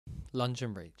Lunge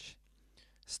and reach.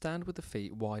 Stand with the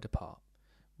feet wide apart.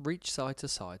 Reach side to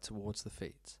side towards the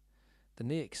feet. The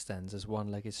knee extends as one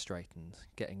leg is straightened,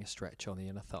 getting a stretch on the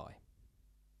inner thigh.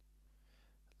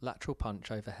 Lateral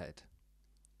punch overhead.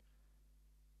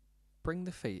 Bring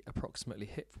the feet approximately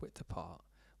hip width apart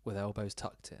with elbows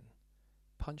tucked in.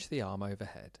 Punch the arm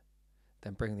overhead.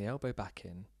 Then bring the elbow back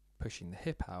in, pushing the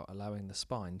hip out, allowing the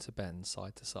spine to bend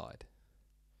side to side.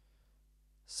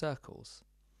 Circles.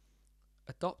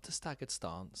 Adopt a staggered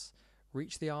stance.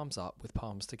 Reach the arms up with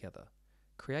palms together.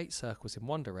 Create circles in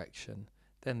one direction,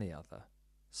 then the other.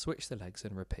 Switch the legs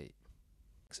and repeat.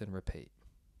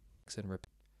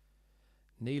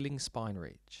 Kneeling spine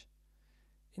reach.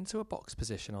 Into a box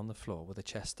position on the floor with the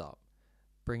chest up,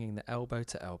 bringing the elbow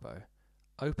to elbow.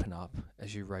 Open up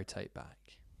as you rotate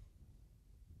back.